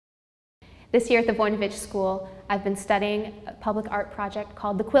This year at the Voinovich School, I've been studying a public art project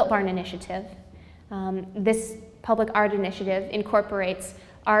called the Quilt Barn Initiative. This public art initiative incorporates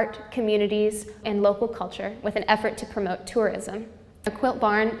art, communities, and local culture with an effort to promote tourism. A quilt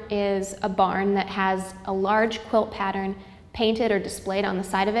barn is a barn that has a large quilt pattern painted or displayed on the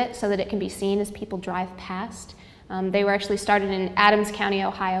side of it so that it can be seen as people drive past. They were actually started in Adams County,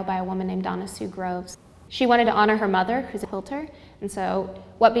 Ohio by a woman named Donna Sue Groves. She wanted to honor her mother, who's a quilter, and so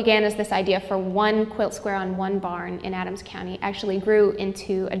what began as this idea for one quilt square on one barn in Adams County actually grew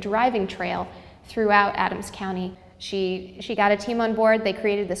into a driving trail throughout Adams County. She got a team on board, they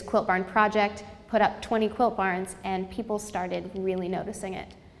created this quilt barn project, put up 20 quilt barns, and people started really noticing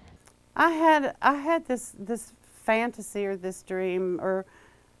it. I had this fantasy or this dream, or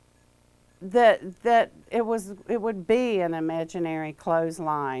that it would be an imaginary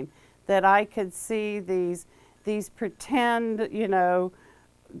clothesline, that I could see these pretend, you know,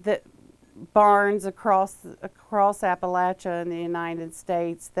 that barns across Appalachia in the United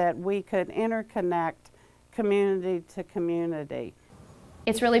States, that we could interconnect community to community.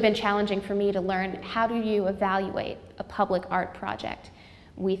 It's really been challenging for me to learn, how do you evaluate a public art project?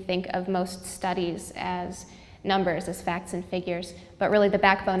 We think of most studies as numbers, as facts and figures, but really the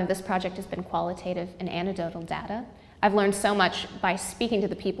backbone of this project has been qualitative and anecdotal data. I've learned so much by speaking to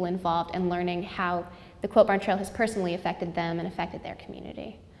the people involved and learning how the Quilt Barn Trail has personally affected them and affected their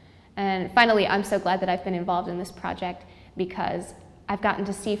community. And finally, I'm so glad that I've been involved in this project because I've gotten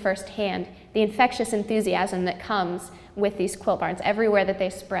to see firsthand the infectious enthusiasm that comes with these quilt barns. Everywhere that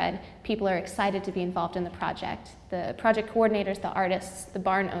they spread, people are excited to be involved in the project. The project coordinators, the artists, the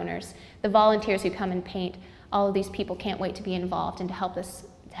barn owners, the volunteers who come and paint, all of these people can't wait to be involved and to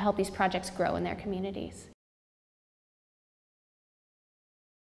help these projects grow in their communities.